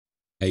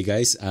Hey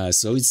guys,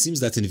 so it seems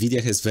that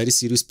Nvidia has very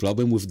serious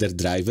problem with their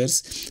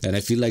drivers, and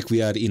I feel like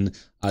we are in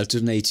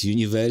alternate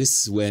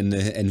universe when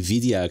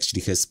Nvidia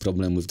actually has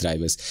problem with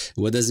drivers.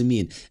 What does it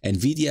mean?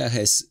 Nvidia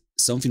has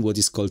something what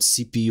is called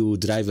CPU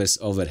drivers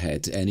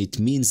overhead, and it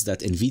means that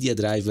Nvidia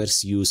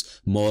drivers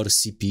use more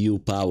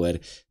CPU power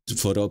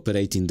for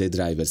operating the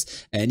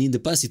drivers. And in the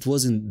past it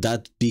wasn't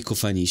that big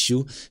of an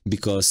issue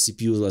because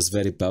CPU was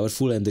very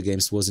powerful and the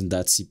games wasn't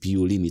that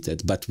CPU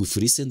limited. But with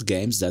recent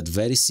games that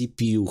very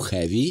CPU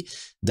heavy,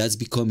 that's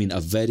becoming a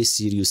very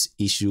serious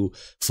issue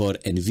for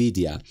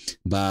Nvidia.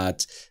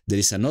 But there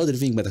is another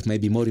thing that may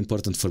be more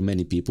important for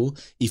many people.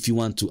 If you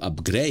want to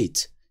upgrade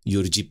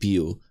your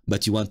GPU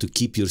but you want to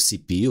keep your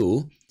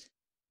CPU,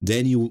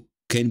 then you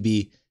can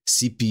be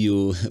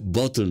CPU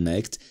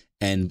bottlenecked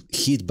and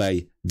hit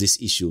by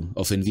this issue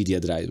of Nvidia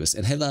drivers.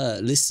 And have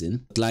a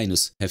listen what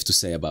Linus have to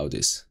say about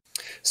this.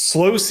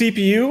 Slow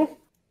CPU,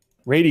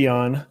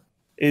 Radeon,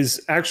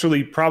 is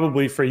actually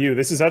probably for you.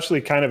 This is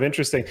actually kind of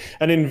interesting.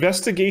 An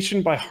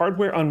investigation by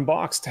Hardware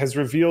Unboxed has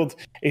revealed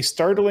a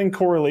startling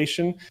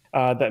correlation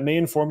that may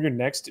inform your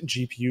next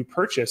GPU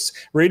purchase.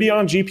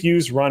 Radeon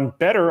GPUs run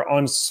better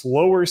on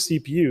slower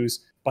CPUs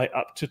by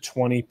up to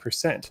 20%.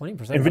 20%.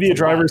 Nvidia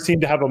drivers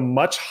seem to have a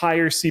much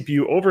higher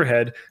CPU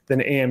overhead than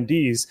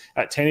AMD's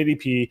at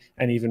 1080p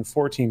and even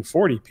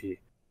 1440p,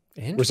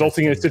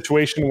 resulting in a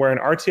situation where an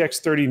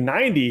RTX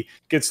 3090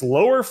 gets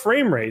lower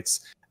frame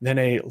rates than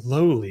a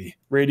lowly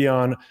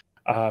Radeon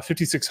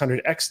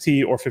 5600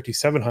 XT or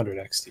 5700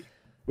 XT,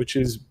 which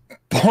is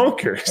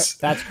bonkers.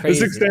 That's crazy.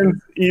 This extends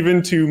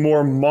even to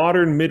more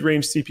modern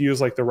mid-range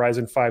CPUs like the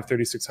Ryzen 5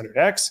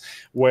 3600X,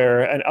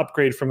 where an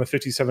upgrade from a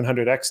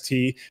 5700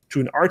 XT to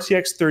an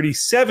RTX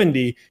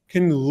 3070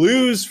 can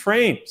lose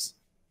frames.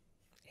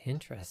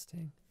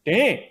 Interesting.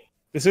 Dang.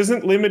 This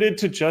isn't limited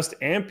to just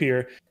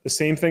Ampere. The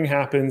same thing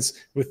happens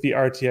with the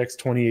RTX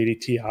 2080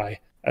 Ti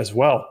as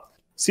well.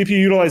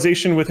 CPU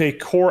utilization with a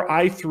Core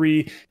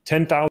i3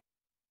 10000.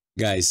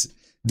 Guys,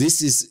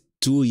 this is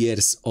 2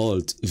 years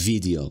old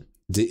video.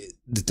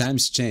 The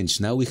times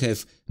change. Now we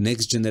have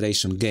next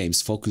generation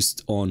games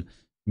focused on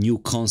new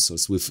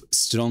consoles with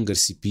stronger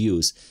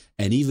CPUs.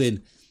 And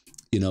even,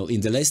 you know,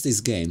 in the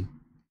latest game,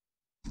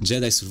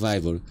 Jedi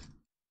Survivor,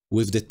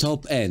 with the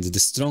top end, the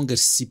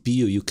strongest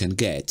CPU you can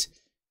get,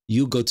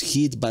 you got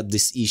hit by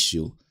this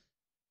issue.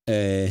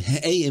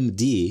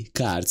 AMD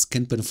cards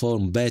can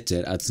perform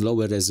better at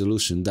lower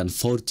resolution than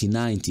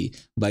 4090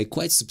 by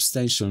quite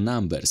substantial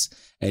numbers,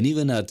 and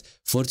even at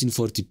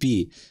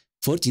 1440p,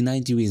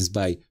 4090 wins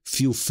by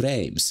few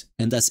frames,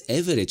 and that's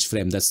average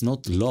frame, that's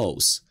not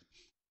lows.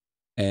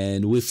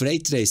 And with ray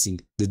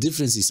tracing, the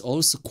difference is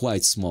also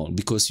quite small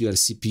because you are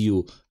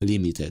CPU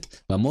limited.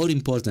 But more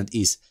important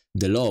is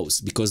the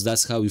lows, because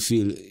that's how you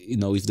feel, you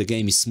know, if the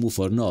game is smooth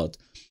or not.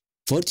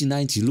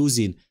 4090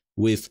 losing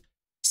with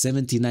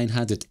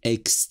 7900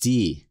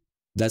 XT,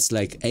 that's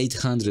like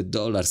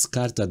 $800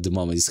 card at the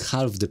moment. It's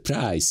half the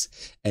price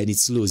and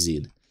it's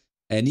losing.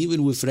 And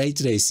even with ray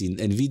tracing,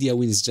 Nvidia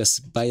wins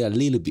just by a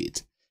little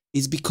bit.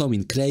 It's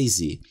becoming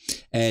crazy.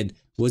 And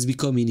what's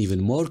becoming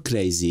even more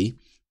crazy,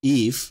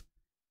 if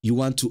you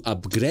want to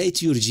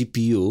upgrade your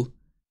GPU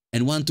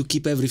and want to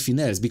keep everything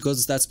else,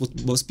 because that's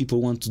what most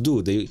people want to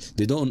do.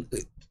 They don't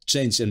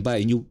change and buy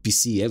a new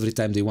PC every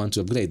time they want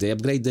to upgrade. They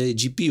upgrade the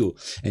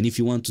GPU. And if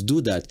you want to do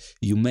that,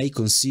 you may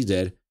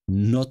consider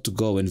not to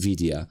go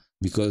Nvidia,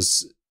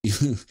 because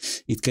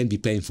it can be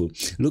painful.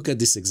 Look at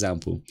this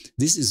example.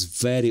 This is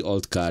very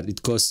old card.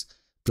 It costs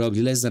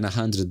probably less than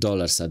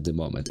 $100 at the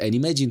moment. And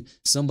imagine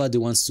somebody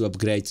wants to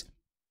upgrade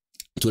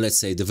to, let's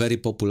say, the very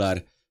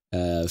popular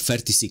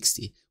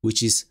 3060,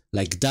 which is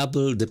like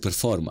double the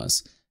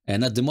performance.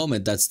 And at the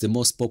moment, that's the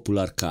most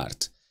popular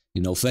card.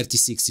 You know,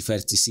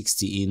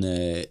 3060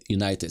 in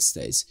United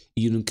States.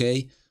 In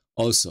UK,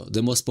 also,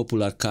 the most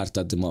popular card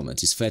at the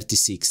moment is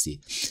 3060.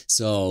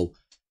 So,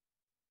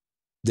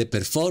 the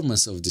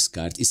performance of this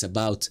card is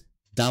about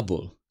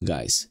double,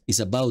 guys. It's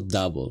about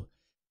double.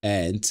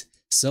 And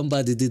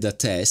somebody did a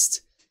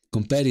test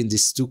comparing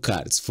these two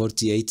cards,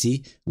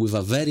 4080, with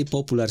a very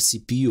popular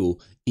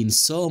CPU in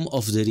some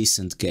of the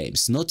recent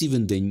games. Not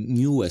even the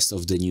newest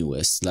of the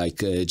newest, like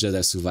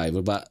Jedi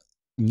Survivor, but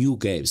new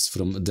games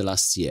from the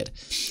last year.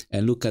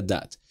 And look at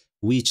that.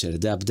 Witcher,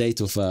 the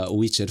update of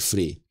Witcher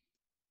 3.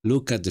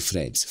 Look at the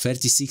frames.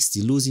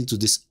 3060 losing to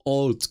this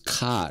old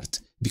card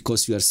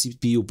because you are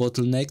CPU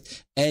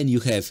bottlenecked and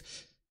you have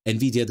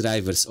Nvidia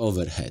drivers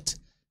overhead.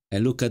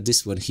 And look at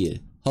this one here.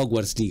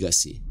 Hogwarts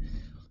Legacy.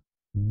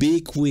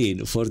 Big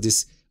win for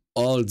this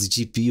old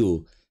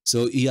GPU.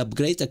 So you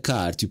upgrade a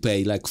card, you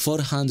pay like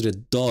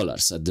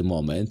 $400 at the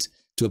moment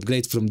to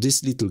upgrade from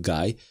this little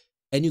guy,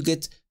 and you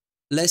get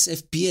less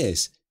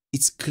FPS.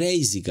 It's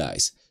crazy,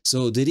 guys.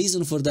 So the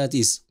reason for that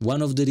is,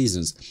 one of the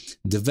reasons,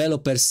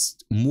 developers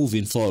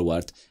moving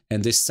forward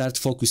and they start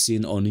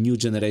focusing on new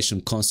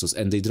generation consoles,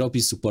 and they drop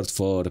in support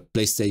for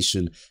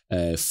PlayStation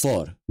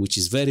 4, which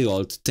is very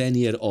old,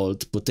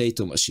 10-year-old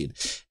potato machine.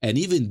 And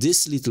even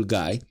this little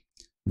guy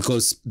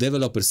because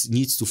developers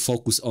needs to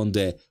focus on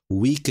the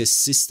weakest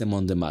system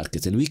on the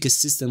market, and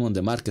weakest system on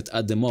the market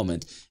at the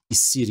moment is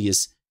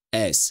Series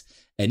S.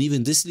 And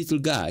even this little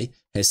guy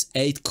has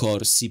 8-core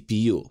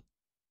CPU.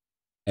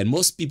 And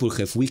most people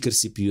have weaker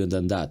CPU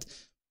than that.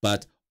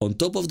 But on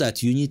top of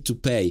that, you need to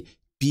pay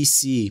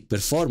PC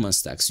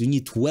performance tax. You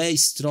need way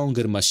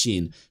stronger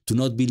machine to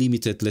not be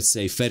limited, let's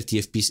say,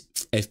 30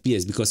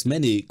 FPS, because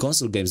many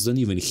console games don't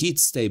even hit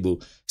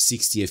stable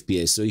 60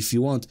 FPS. So if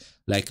you want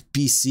like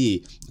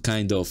PC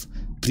kind of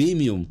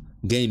premium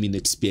gaming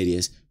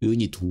experience, you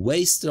need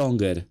way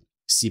stronger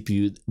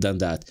CPU than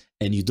that.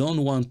 And you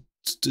don't want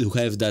to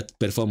have that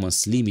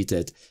performance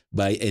limited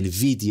by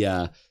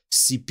Nvidia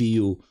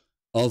CPU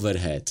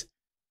overhead.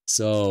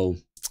 So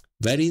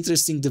very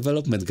interesting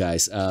development,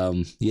 guys.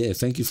 Yeah,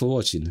 thank you for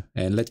watching,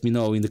 and let me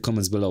know in the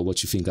comments below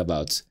what you think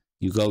about.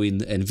 You go in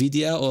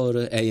Nvidia or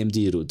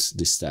AMD route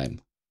this time.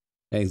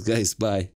 Thanks, guys. Bye.